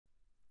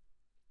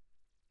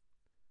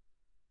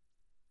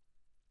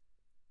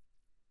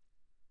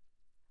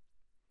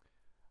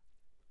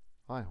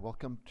Hi,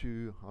 welcome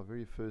to our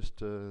very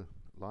first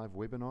live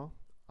webinar.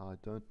 I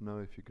don't know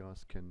if you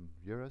guys can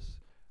hear us.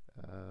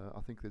 I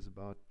think there's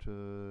about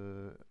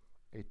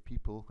 8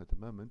 people at the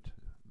moment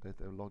that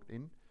are logged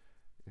in.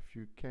 If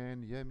you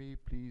can hear me,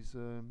 please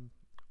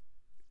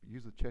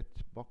use the chat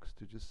box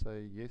to just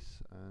say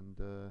yes, and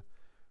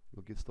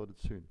we'll get started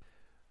soon.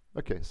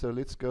 Okay, so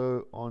let's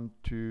go on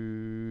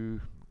to,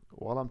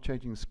 while I'm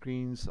changing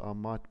screens, I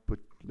might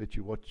let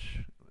you watch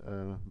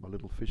my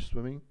little fish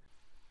swimming.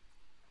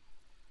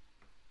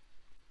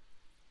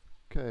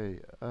 Okay,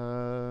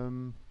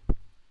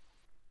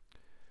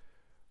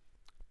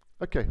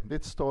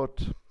 let's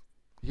start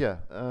here.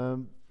 I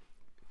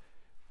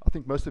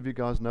think most of you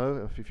guys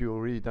know, if you've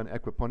already done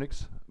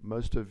aquaponics,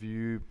 most of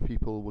you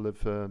people will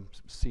have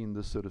seen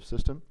this sort of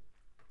system.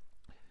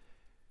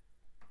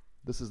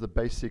 This is the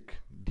basic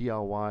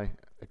DIY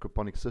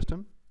aquaponics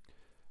system.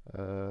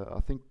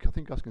 I think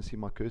you guys can see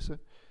my cursor.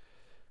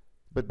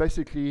 But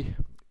basically,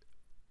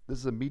 this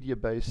is a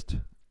media-based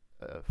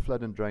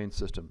flood and drain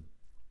system.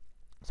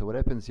 So what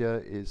happens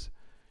here is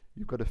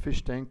you've got a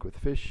fish tank with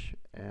fish,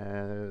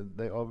 and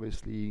they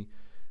obviously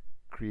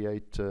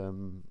create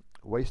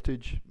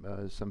wastage.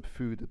 Some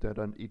food that they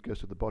don't eat goes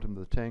to the bottom of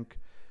the tank.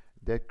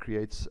 That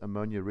creates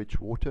ammonia-rich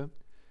water.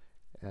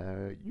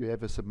 You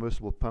have a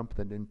submersible pump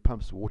that then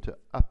pumps water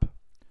up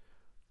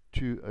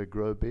to a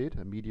grow bed,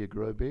 a media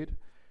grow bed.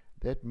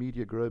 That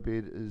media grow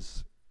bed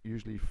is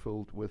usually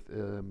filled with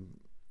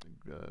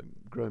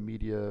grow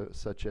media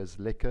such as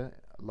leca,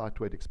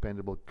 lightweight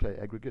expandable clay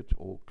aggregate,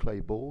 or clay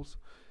balls.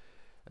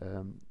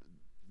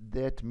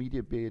 That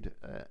media bed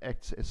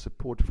acts as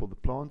support for the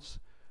plants,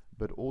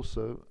 but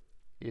also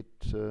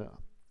it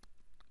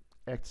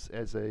acts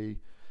as a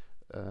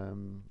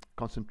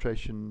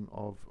concentration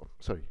of,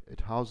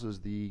 it houses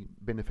the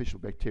beneficial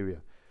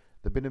bacteria.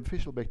 The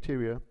beneficial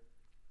bacteria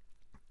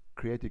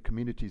created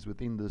communities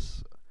within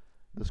this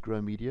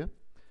grow media,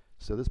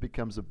 so this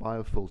becomes a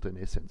biofilter in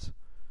essence.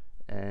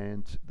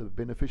 And the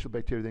beneficial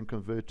bacteria then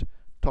convert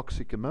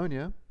toxic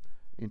ammonia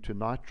into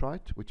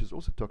nitrite, which is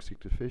also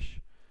toxic to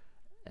fish,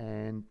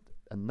 and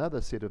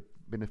another set of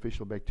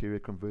beneficial bacteria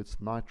converts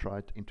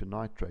nitrite into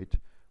nitrate,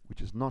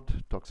 which is not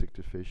toxic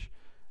to fish,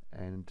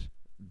 and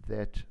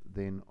that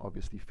then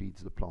obviously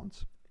feeds the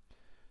plants.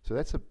 So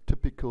that's a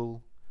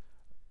typical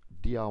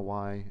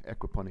DIY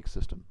aquaponics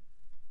system.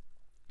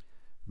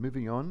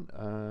 Moving on,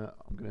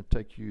 I'm going to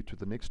take you to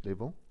the next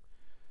level,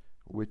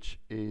 which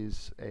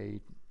is a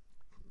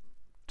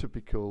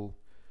typical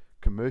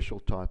commercial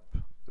type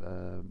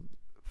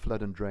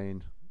flood and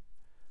drain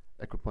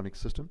aquaponics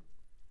system.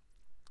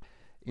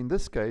 In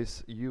this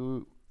case,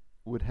 you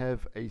would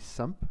have a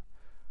sump.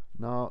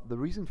 Now, the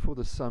reason for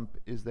the sump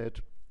is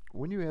that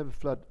when you have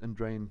flood and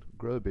drain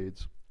grow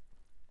beds,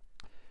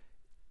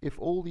 if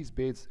all these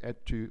beds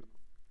had to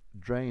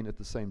drain at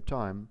the same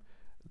time,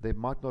 there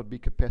might not be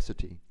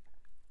capacity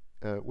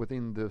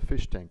within the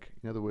fish tank.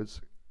 In other words,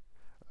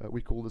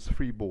 we call this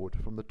freeboard.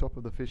 From the top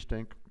of the fish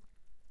tank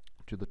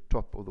to the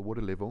top of the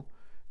water level,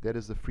 that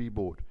is the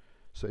freeboard.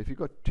 So if you've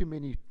got too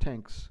many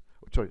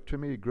too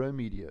many grow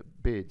media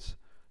beds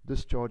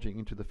discharging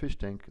into the fish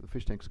tank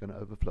is going to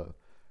overflow,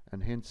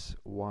 and hence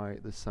why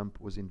the sump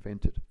was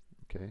invented,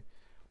 okay,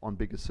 on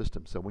bigger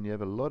systems. So when you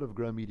have a lot of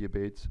grow media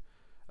beds,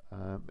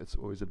 it's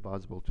always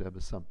advisable to have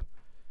a sump.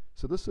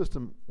 So this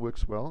system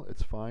works well,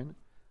 it's fine,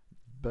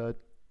 but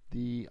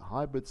the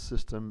hybrid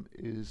system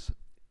is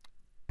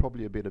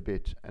probably a better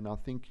bet, and I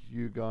think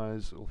you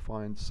guys will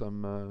find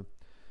some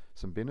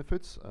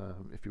benefits.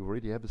 If you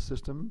already have a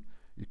system,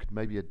 you could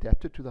maybe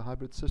adapt it to the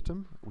hybrid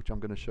system, which I'm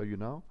going to show you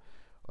now.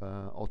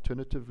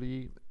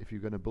 Alternatively, if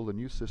you're going to build a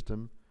new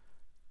system,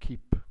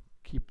 keep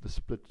the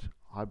split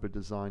hybrid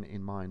design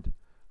in mind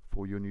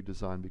for your new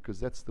design, because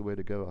that's the way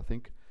to go, I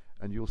think,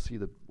 and you'll see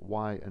the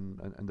why and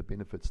the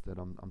benefits that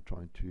I'm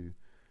trying to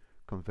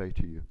convey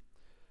to you.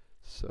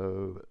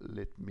 So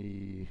let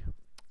me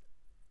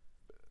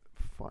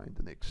find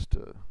the next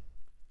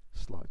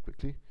slide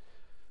quickly.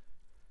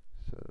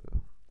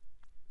 So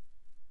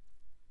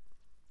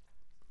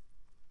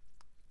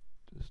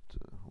just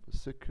hold a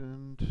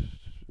second.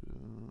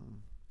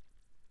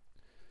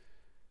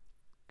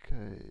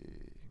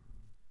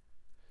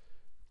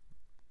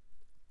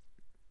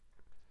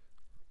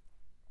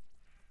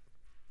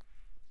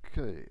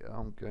 Okay,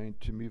 I'm going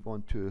to move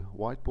on to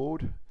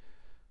whiteboard.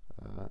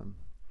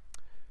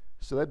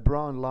 So that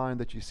brown line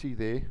that you see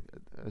there,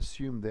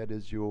 assume that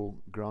is your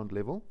ground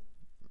level.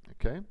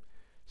 Okay,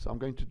 so I'm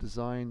going to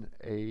design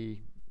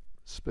a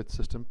split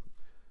system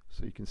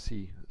so you can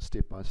see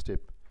step by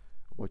step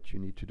what you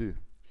need to do.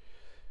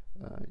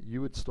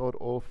 You would start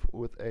off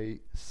with a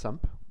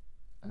sump,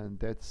 and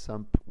that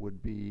sump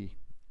would be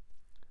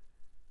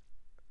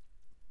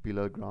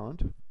below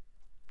ground.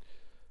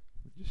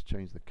 Just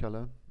change the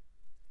color.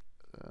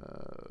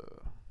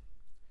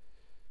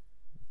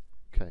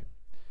 Okay.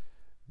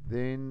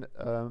 Then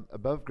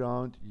above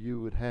ground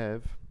you would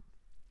have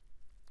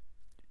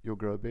your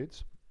grow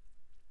beds,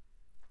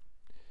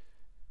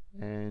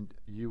 and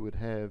you would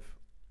have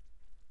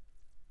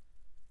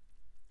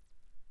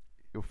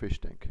your fish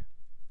tank.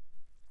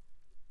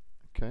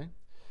 Okay,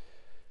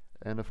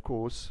 and of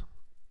course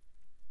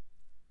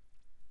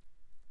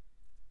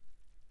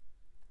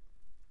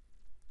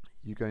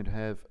you're going to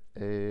have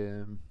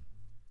a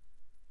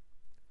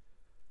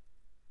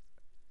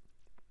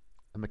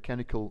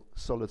mechanical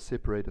solid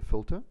separator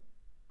filter,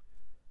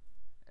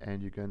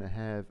 and you're going to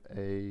have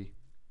a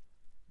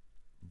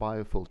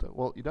biofilter.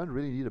 Well, you don't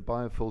really need a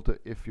biofilter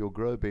if your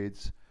grow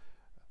beds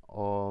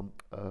are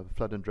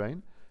flood and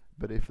drain,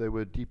 but if they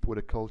were deep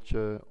water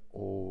culture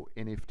or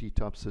NFT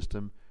type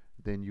system,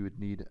 then you would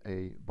need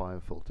a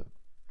biofilter.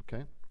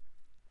 Okay,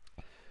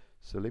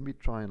 so let me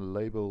try and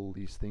label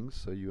these things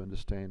so you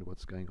understand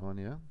what's going on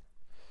here.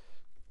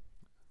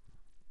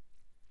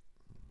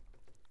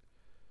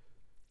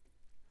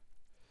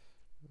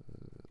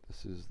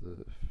 This is the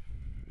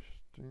fish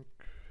tank.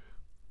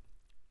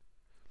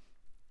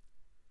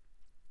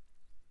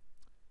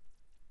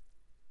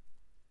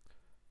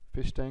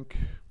 Fish tank.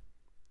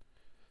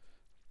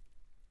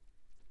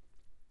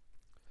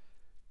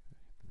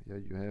 Here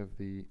you have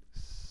the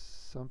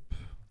sump.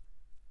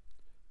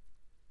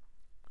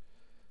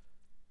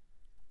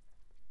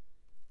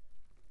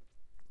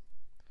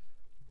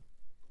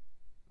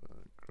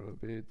 Grow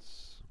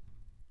beds.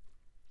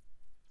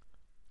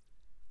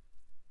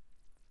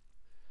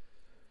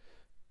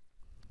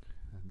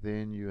 And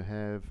then you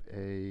have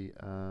a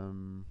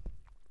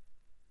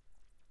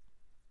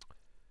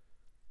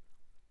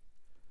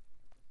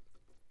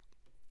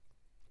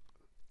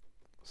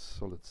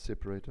solid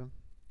separator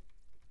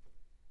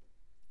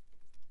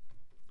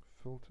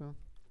filter,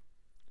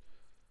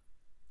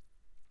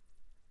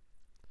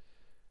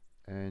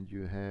 and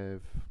you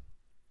have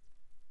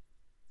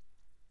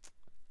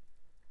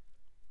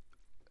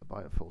a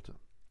biofilter.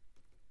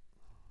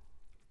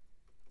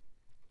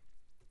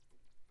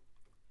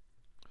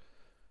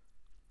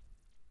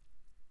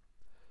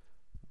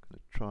 I'm going to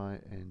try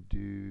and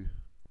do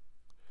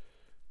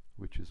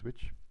which is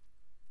which.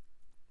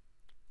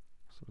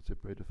 Solid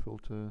separator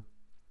filter,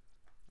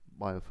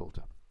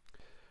 biofilter.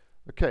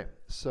 Okay,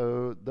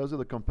 so those are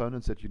the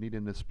components that you need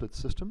in a split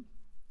system.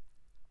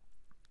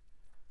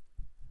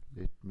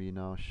 Let me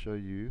now show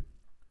you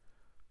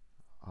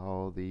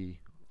how the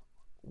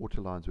water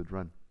lines would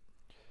run.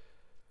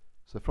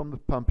 So from the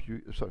pump,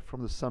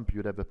 from the sump,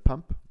 you'd have a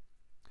pump.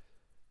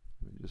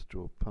 Let me just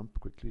draw a pump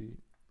quickly.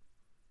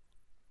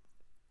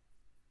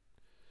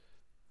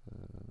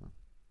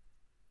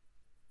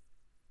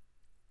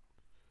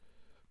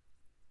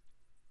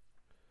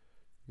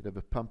 You'd have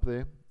a pump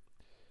there.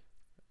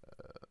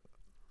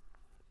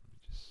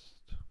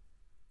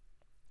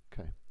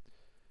 Okay.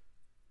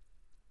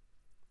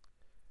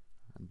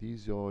 And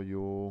these are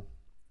your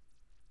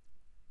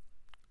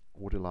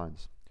water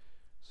lines.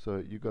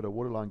 So you've got a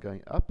water line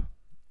going up.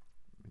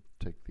 Let me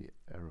take the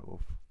arrow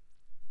off.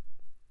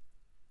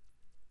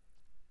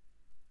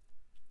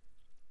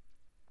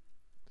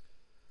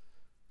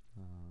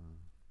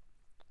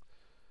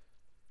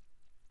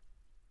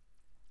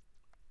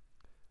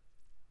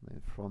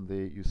 Then from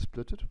there you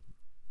split it.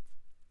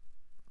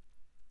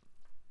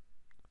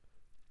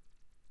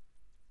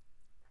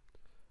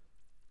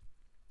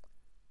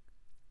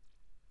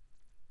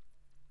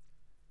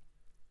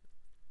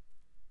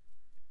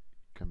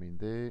 Come in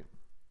there.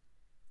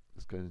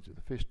 This goes into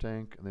the fish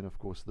tank, and then of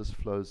course this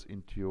flows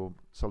into your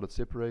solid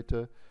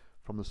separator.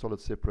 From the solid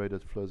separator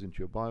it flows into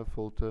your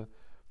biofilter.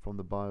 From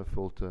the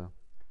biofilter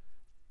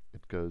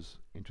it goes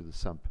into the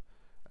sump,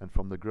 and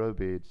from the grow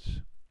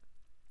beds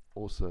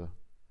also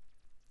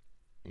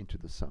into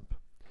the sump.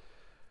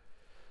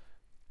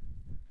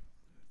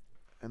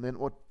 And then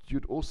what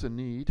you'd also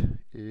need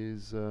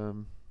is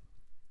I'm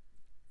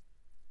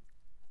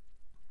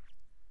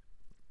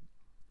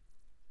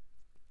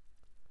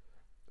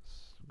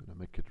going to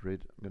make it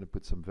red. I'm going to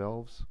put some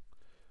valves.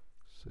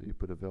 So you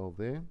put a valve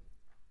there,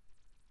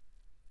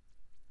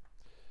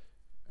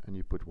 and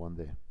you put one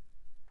there.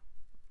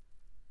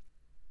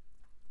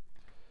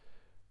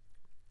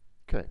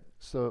 Okay,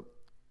 so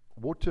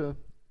water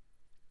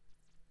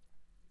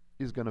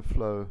is going to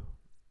flow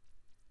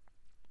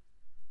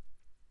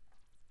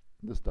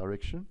this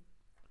direction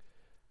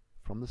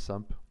from the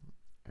sump,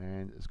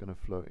 and it's going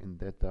to flow in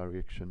that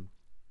direction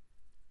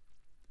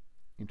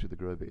into the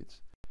grow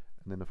beds,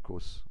 and then of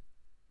course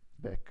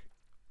back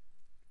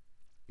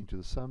into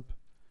the sump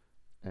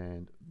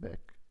and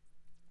back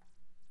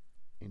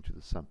into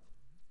the sump.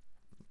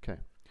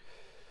 Okay,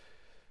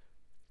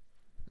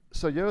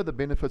 so here are the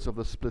benefits of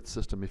the split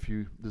system. If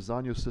you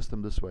design your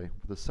system this way,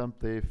 with the sump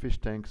there, fish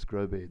tanks,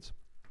 grow beds,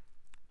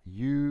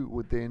 you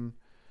would then,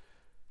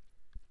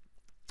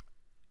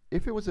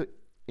 if it was an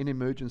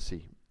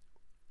emergency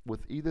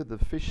with either the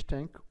fish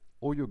tank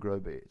or your grow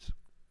beds,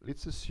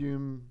 let's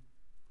assume,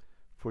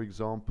 for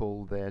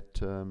example, that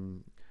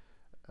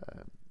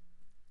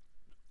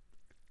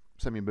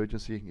some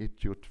emergency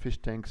hit your fish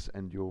tanks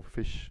and your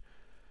fish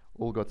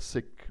all got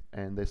sick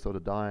and they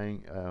started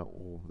dying,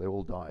 or they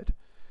all died.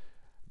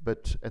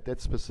 But at that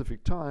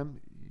specific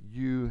time,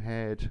 you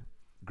had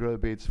grow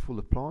beds full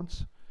of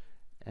plants,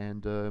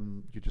 and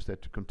you just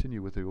had to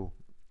continue with your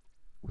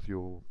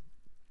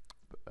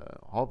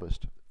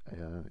harvest.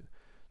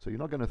 So you're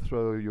not going to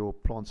throw your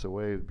plants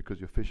away because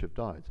your fish have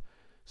died.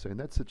 So in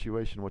that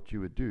situation, what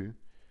you would do,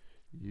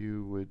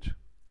 you would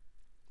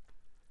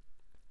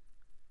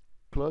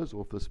close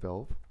off this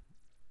valve,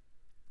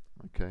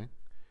 okay,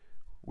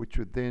 which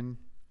would then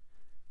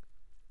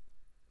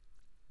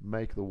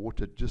make the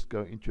water just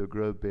go into your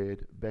grow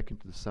bed, back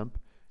into the sump.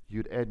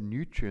 You'd add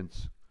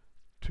nutrients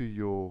to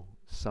your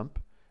sump,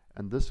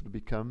 and this would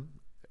become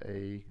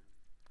a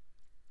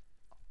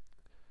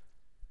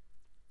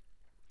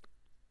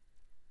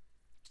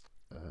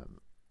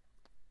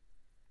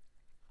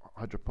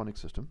hydroponic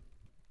system.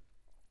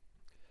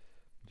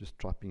 Just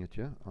typing it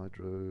here,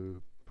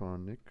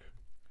 hydroponic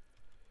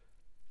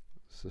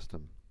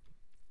system.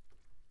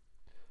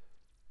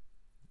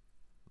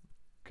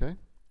 Okay,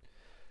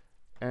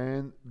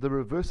 and the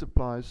reverse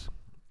applies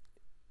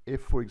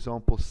if, for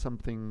example,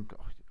 something,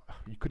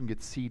 you couldn't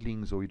get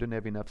seedlings, or you didn't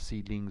have enough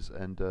seedlings,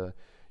 and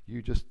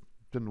you just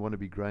didn't want to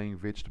be growing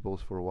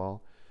vegetables for a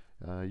while.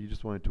 You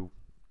just wanted to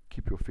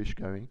keep your fish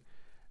going.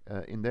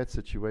 In that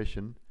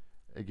situation,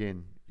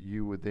 again,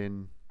 you would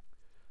then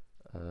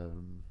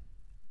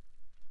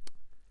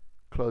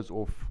close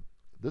off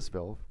this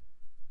valve.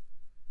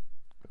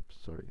 Oops,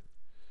 sorry.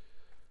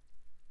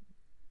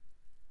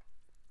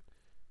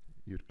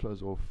 You'd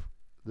close off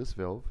this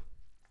valve,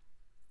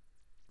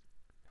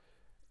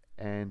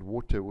 and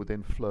water would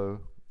then flow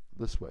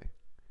this way.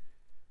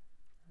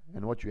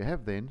 And what you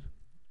have then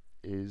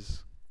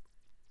is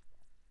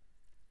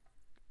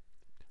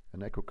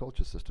an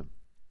aquaculture system.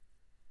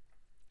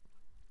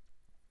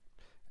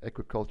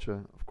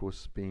 Aquaculture, of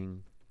course,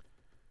 being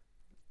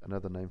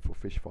another name for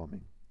fish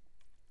farming.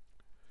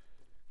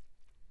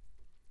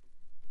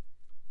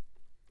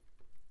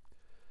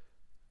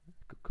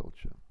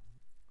 Aquaculture.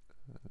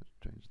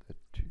 Change that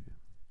to.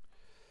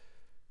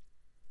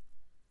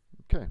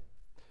 Okay.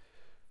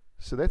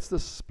 So that's the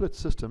split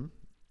system.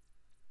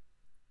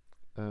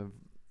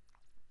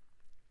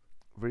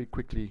 Very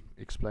quickly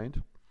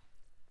explained.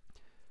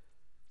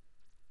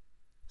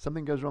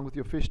 Something goes wrong with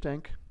your fish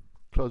tank,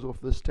 close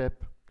off this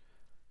tap,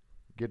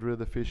 get rid of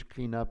the fish,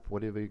 clean up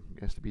whatever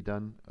has to be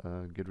done,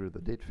 get rid of the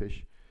dead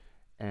fish,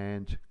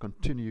 and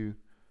continue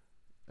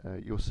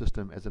your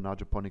system as an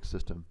hydroponic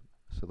system,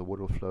 so the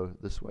water will flow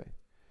this way.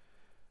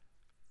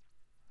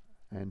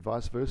 And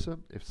vice versa,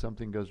 if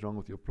something goes wrong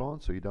with your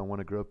plants, or you don't want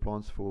to grow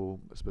plants for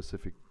a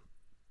specific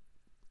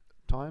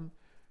time,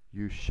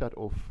 you shut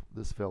off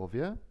this valve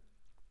here,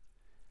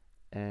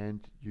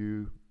 and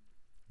you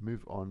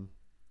move on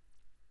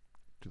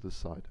to the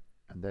side,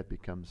 and that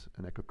becomes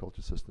an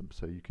aquaculture system.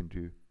 So you can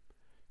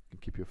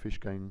keep your fish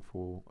going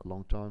for a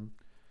long time.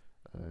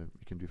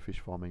 You can do fish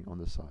farming on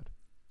the side.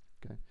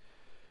 Okay,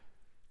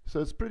 so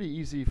it's pretty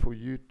easy for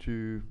you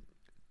to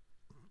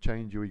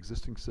change your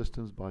existing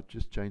systems by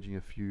just changing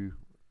a few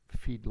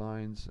feed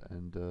lines,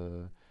 and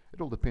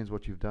it all depends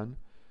what you've done,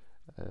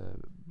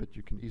 but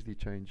you can easily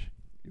change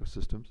your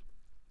systems.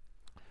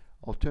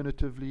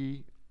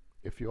 Alternatively,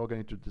 if you are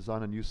going to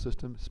design a new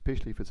system,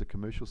 especially if it's a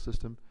commercial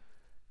system,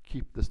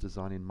 keep this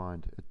design in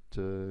mind. It's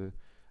a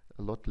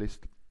lot less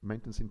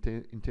maintenance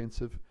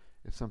intensive.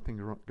 If something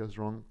goes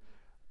wrong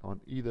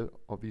on either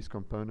of these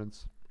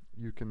components,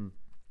 you can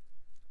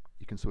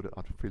sort it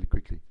out fairly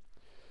quickly.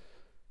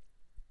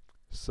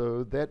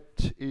 So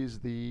that is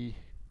the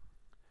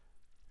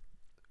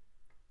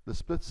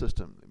split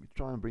system. Let me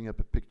try and bring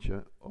up a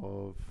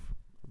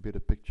better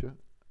picture.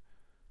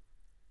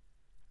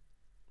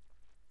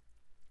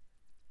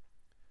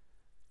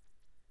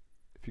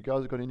 If you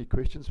guys have got any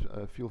questions,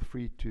 feel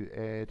free to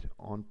add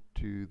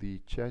onto the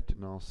chat,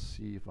 and I'll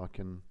see if I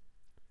can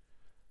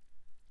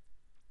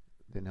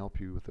then help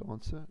you with the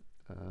answer.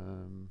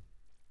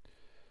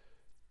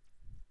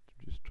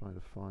 Just trying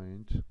to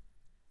find.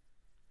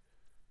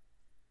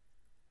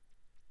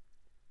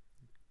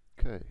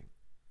 Okay.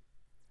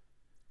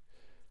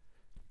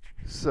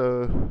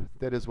 So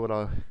that is what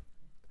I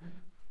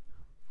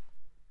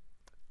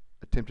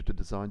attempted to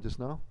design just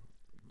now.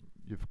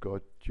 You've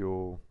got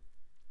your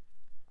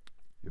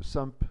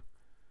sump.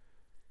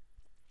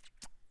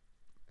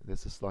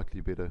 That's a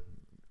slightly better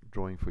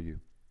drawing for you.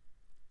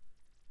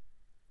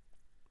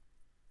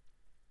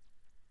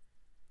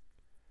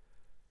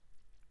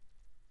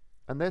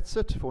 And that's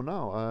it for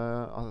now.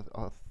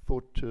 I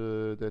thought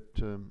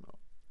that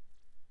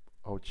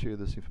I would share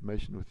this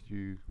information with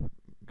you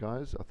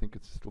guys. I think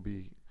it'll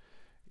be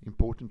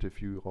important if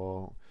you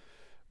are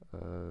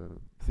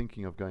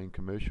thinking of going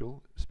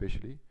commercial,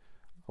 especially.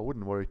 I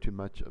wouldn't worry too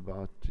much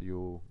about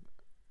your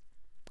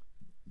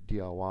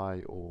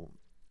DIY or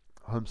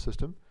home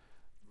system,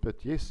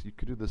 but yes, you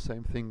could do the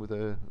same thing with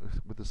a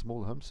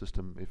small home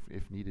system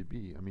if needed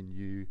be. I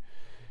mean,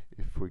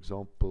 if for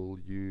example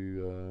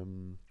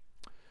you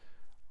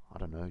I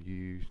don't know,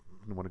 you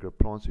didn't want to grow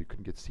plants, or you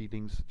couldn't get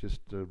seedlings,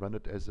 just run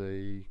it as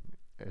a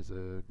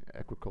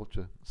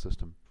aquaculture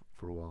system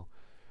for a while.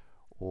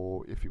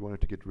 Or if you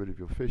wanted to get rid of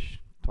your fish,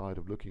 tired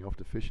of looking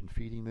after fish and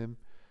feeding them,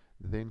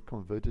 then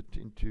convert it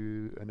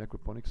into an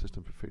aquaponics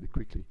system fairly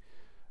quickly.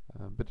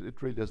 But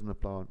it really doesn't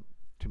apply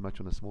too much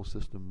on a small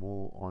system,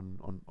 more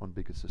on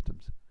bigger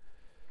systems.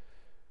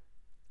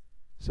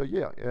 So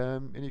yeah,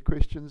 any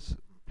questions,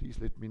 please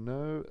let me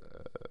know.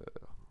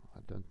 I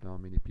don't know how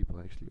many people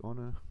are actually on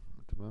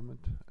at the moment.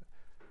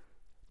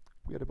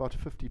 We had about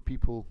 50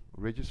 people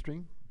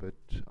registering, but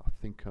I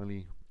think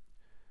only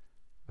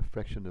a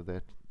fraction of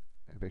that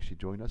have actually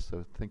joined us,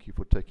 so thank you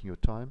for taking your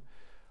time.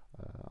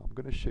 I'm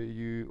going to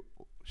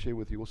share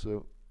with you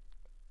also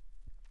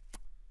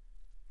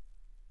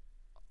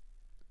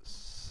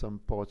some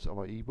parts of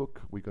our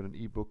ebook. We got an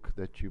ebook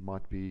that you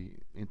might be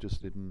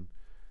interested in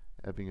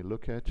having a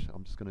look at.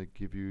 I'm just going to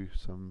give you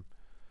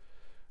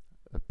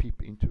a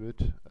peep into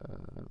it.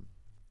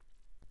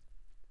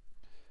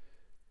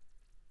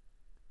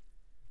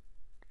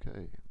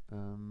 Okay.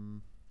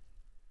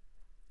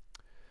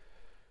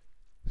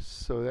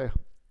 So there.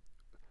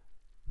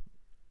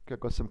 I've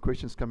got some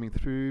questions coming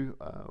through.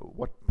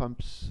 What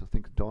pumps? I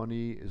think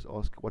Donnie is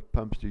asking, what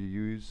pumps do you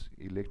use?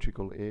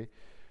 Electrical, air?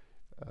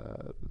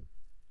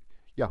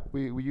 Yeah,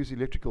 we use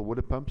electrical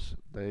water pumps.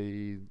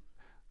 They're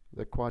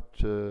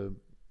quite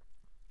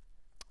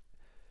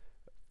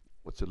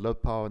low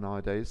power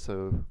nowadays,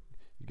 so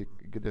you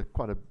get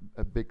quite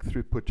a big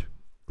throughput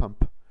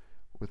pump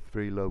with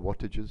very low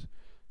wattages,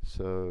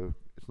 so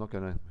it's not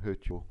going to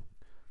hurt your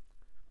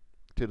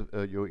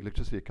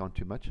electricity account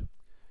too much.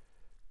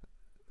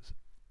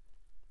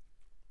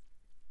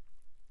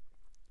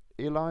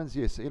 Airlines,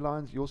 yes,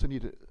 airlines. You also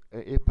need an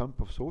air pump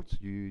of sorts.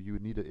 You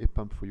would need an air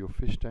pump for your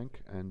fish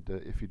tank, and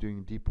if you're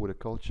doing deep water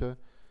culture,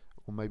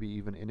 or maybe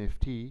even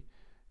NFT,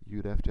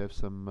 you'd have to have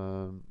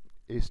some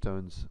air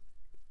stones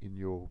in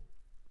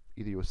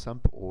either your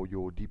sump or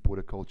your deep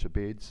water culture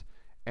beds,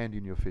 and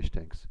in your fish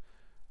tanks.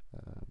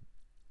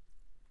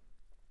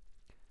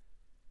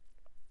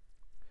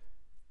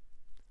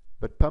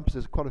 But pumps,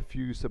 there's quite a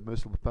few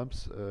submersible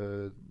pumps.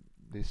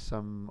 There's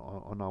some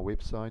on our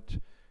website.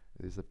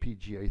 There's a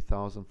PG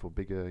 8000 for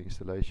bigger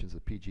installations, a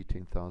PG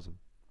 10000.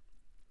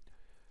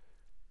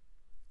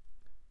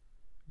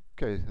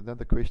 Okay,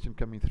 another question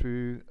coming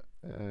through.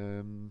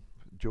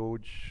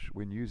 George,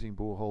 when using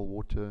borehole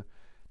water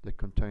that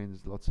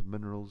contains lots of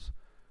minerals,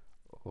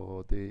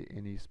 are there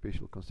any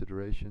special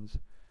considerations?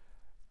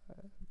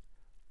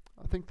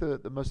 I think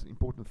the most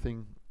important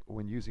thing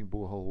when using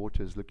borehole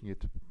water is looking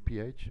at the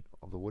pH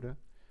of the water,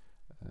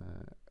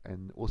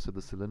 and also the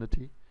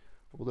salinity.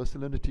 Although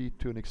salinity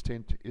to an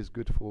extent is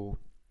good for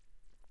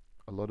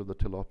a lot of the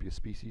tilapia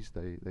species,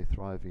 they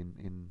thrive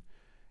in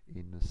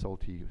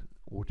salty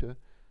water,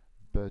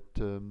 but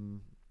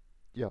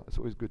yeah, it's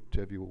always good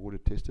to have your water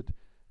tested.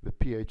 The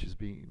pH is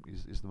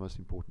the most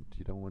important.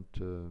 You don't want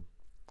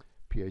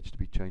pH to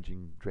be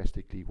changing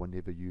drastically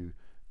whenever you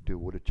do a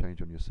water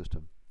change on your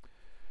system.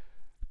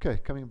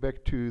 Okay, coming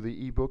back to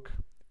the ebook,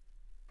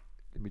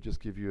 let me just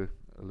give you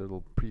a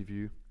little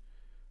preview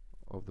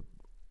of the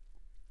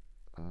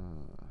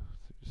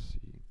let's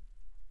see.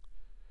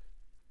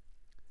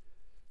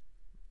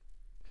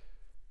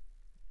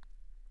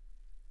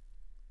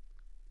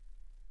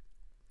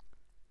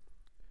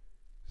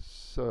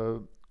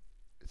 So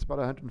it's about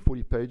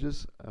 140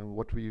 pages.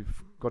 What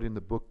we've got in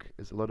the book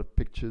is a lot of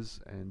pictures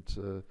and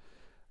a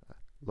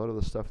lot of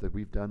the stuff that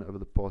we've done over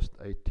the past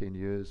 8-10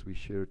 years. We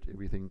share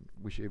everything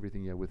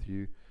here with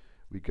you.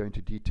 We go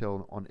into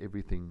detail on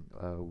everything,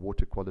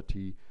 water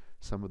quality,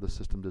 some of the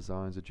system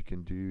designs that you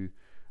can do,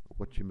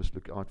 what you must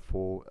look out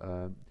for,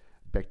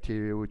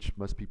 bacteria, which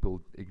most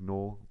people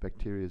ignore.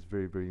 Bacteria is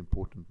very, very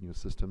important in your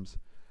systems.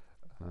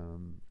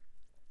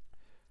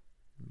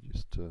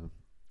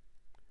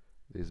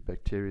 There's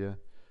bacteria,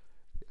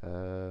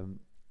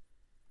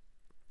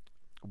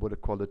 water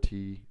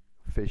quality,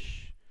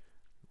 fish.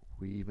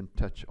 We even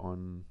touch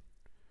on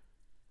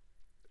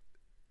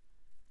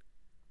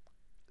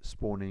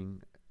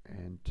spawning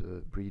and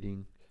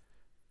breeding,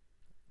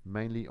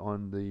 mainly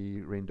on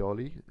the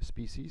rendali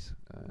species,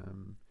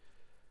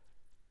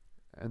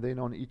 and then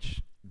on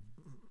each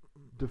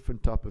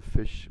different type of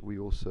fish we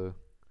also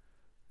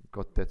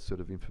got that sort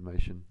of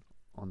information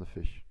on the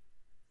fish.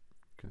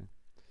 Okay,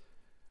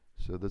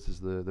 so this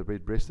is the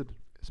red-breasted.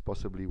 It's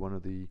possibly one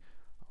of the,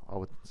 I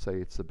would say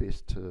it's the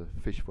best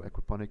fish for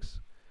aquaponics.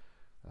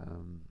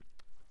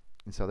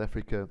 In South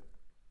Africa,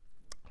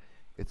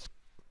 it's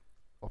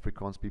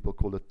Afrikaans people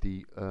call it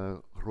the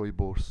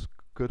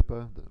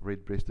rooibos-kurper, the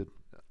red-breasted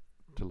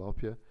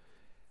tilapia.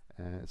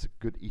 It's a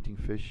good eating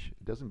fish.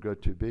 It doesn't grow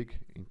too big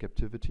in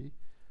captivity,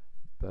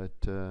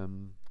 but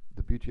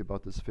the beauty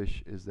about this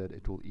fish is that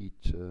it will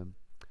eat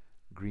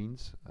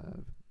greens,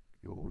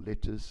 your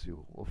lettuce,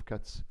 your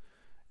offcuts,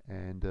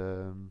 and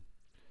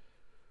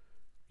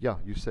yeah,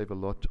 you save a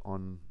lot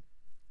on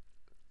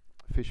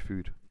fish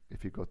food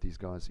if you've got these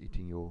guys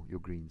eating your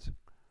greens.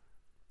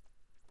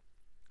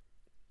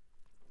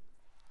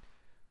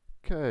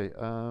 Okay,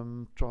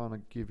 trying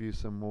to give you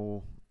some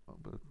more,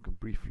 a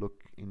brief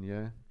look in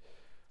here.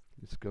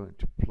 Let's go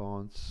into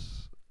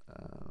plants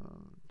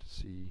to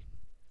see.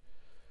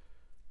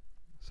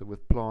 So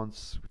with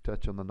plants, we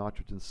touch on the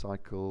nitrogen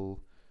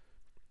cycle,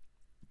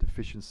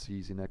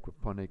 deficiencies in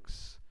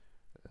aquaponics,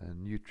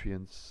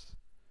 nutrients.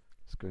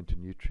 Let's go into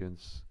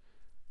nutrients.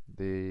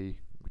 There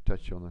we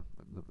touch on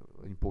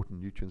the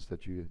important nutrients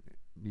that you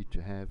need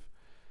to have.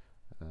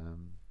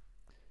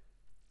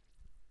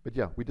 But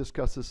yeah, we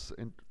discuss this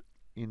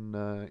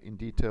in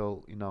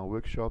detail in our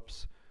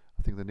workshops.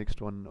 I think the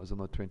next one is on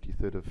the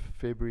 23rd of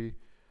February.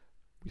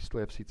 We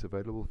still have seats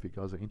available if you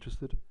guys are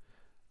interested.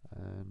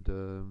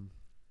 And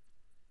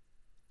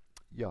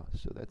yeah,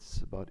 so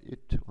that's about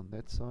it on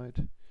that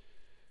side.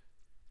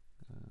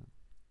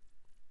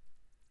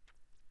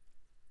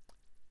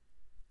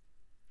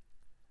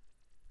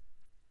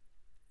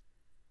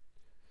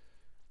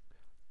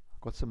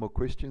 Got some more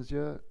questions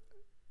here.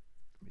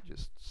 Let me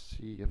just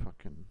see if I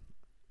can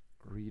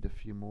read a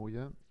few more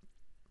here.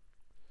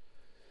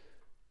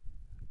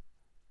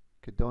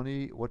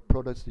 Kedani, what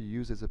products do you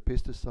use as a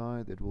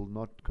pesticide that will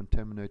not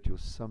contaminate your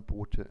sump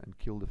water and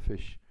kill the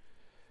fish?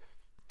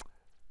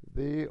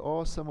 There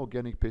are some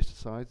organic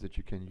pesticides that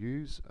you can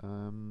use.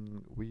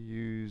 We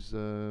use,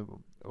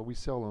 we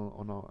sell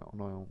on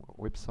our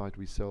website.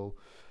 We sell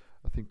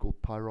a thing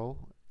called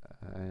Pyrrol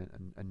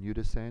and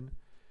Nudasan.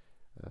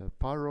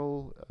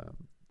 Pyrrol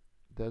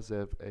does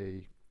have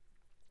a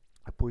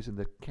poison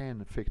that can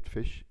affect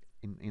fish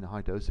in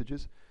high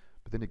dosages,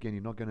 but then again,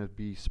 you're not going to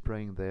be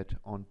spraying that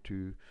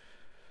onto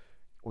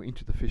or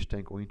into the fish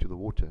tank or into the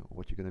water.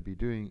 What you're going to be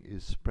doing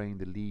is spraying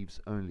the leaves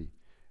only,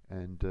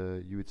 and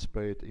you would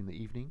spray it in the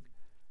evening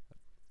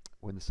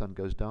when the sun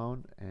goes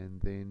down,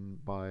 and then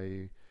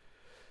by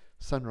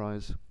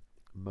sunrise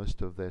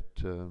most of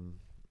that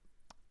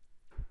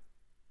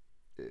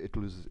it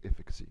loses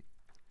efficacy.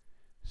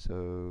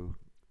 So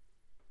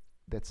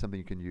that's something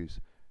you can use.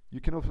 You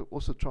can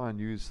also try and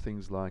use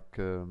things like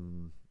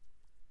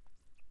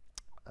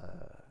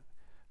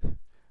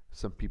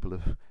some people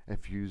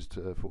have used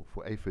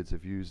for aphids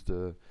have used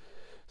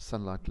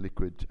sunlight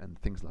liquid and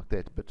things like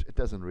that, but it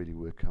doesn't really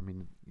work. I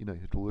mean, you know,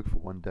 it will work for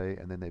one day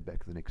and then they're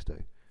back the next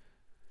day.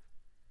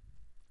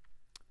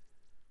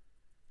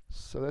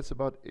 So that's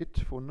about it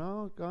for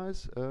now,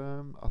 guys.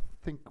 I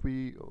think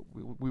we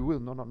will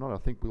not I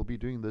think we'll be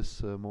doing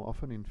this more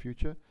often in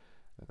future,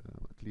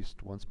 at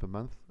least once per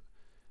month,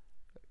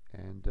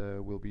 and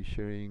we'll be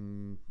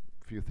sharing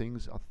a few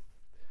things.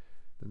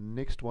 The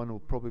next one will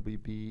probably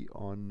be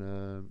on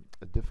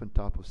a different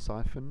type of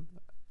siphon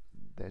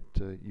that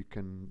you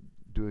can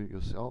do it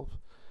yourself.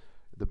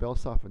 The bell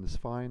siphon is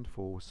fine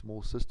for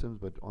small systems,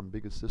 but on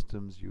bigger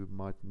systems you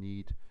might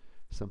need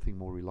something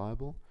more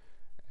reliable.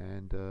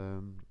 And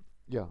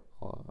yeah,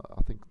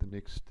 I think the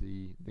next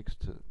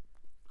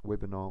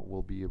webinar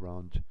will be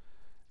around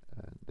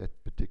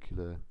that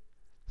particular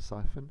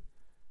siphon.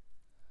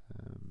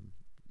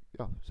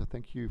 Yeah, so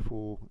thank you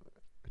for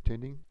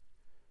attending.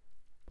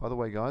 By the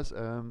way, guys,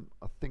 I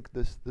think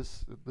this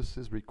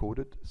is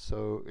recorded,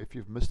 so if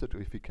you've missed it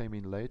or if you came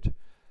in late,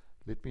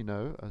 let me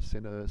know.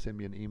 Send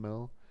me an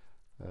email.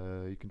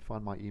 You can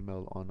find my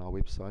email on our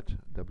website,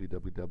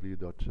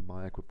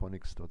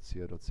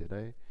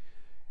 www.myaquaponics.co.za,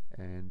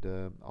 and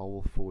I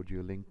will forward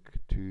you a link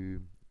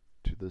to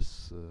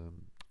this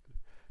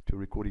to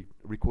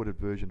recorded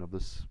version of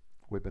this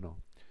webinar.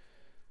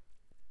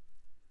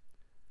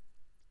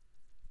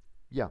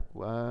 Yeah,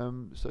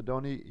 so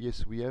Donnie,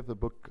 yes, we have the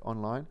book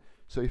online.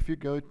 So if you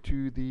go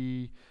to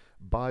the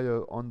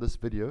bio on this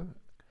video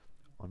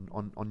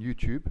on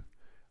YouTube,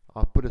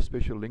 I'll put a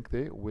special link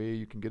there where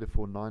you can get it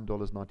for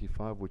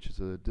 $9.95, which is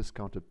a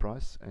discounted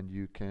price, and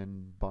you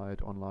can buy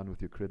it online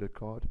with your credit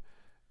card.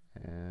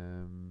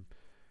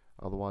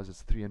 Otherwise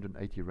it's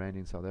 380 Rand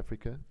in South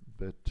Africa,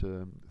 but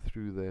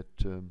through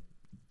that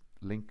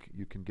link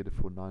you can get it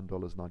for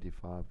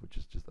 $9.95, which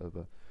is just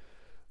over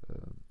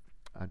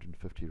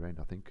 150 Rand,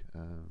 I think,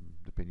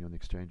 depending on the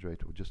exchange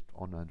rate, or just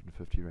on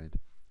 150 Rand.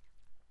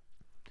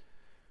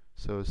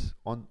 So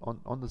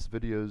on this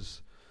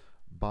video's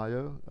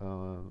bio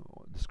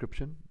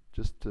description,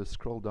 just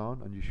scroll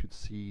down and you should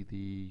see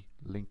the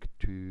link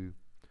to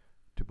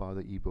buy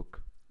the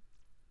ebook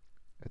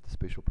at the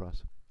special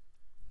price.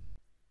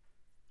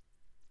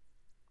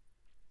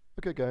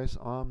 Okay, guys,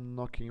 I'm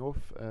knocking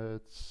off.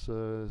 It's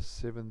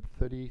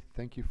 7:30.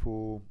 Thank you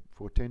for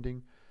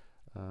attending.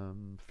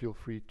 Feel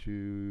free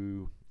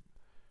to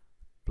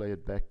play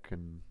it back,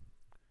 and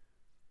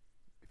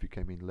if you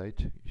came in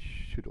late, it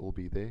should all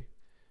be there.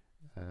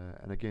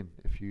 And again,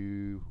 if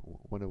you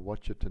want to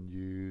watch it and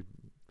you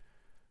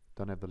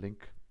don't have the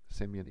link,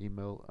 send me an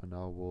email and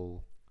I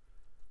will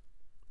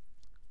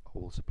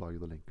supply you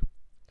the link.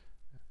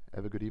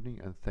 Have a good evening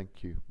and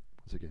thank you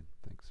once again.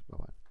 Thanks. Bye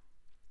bye.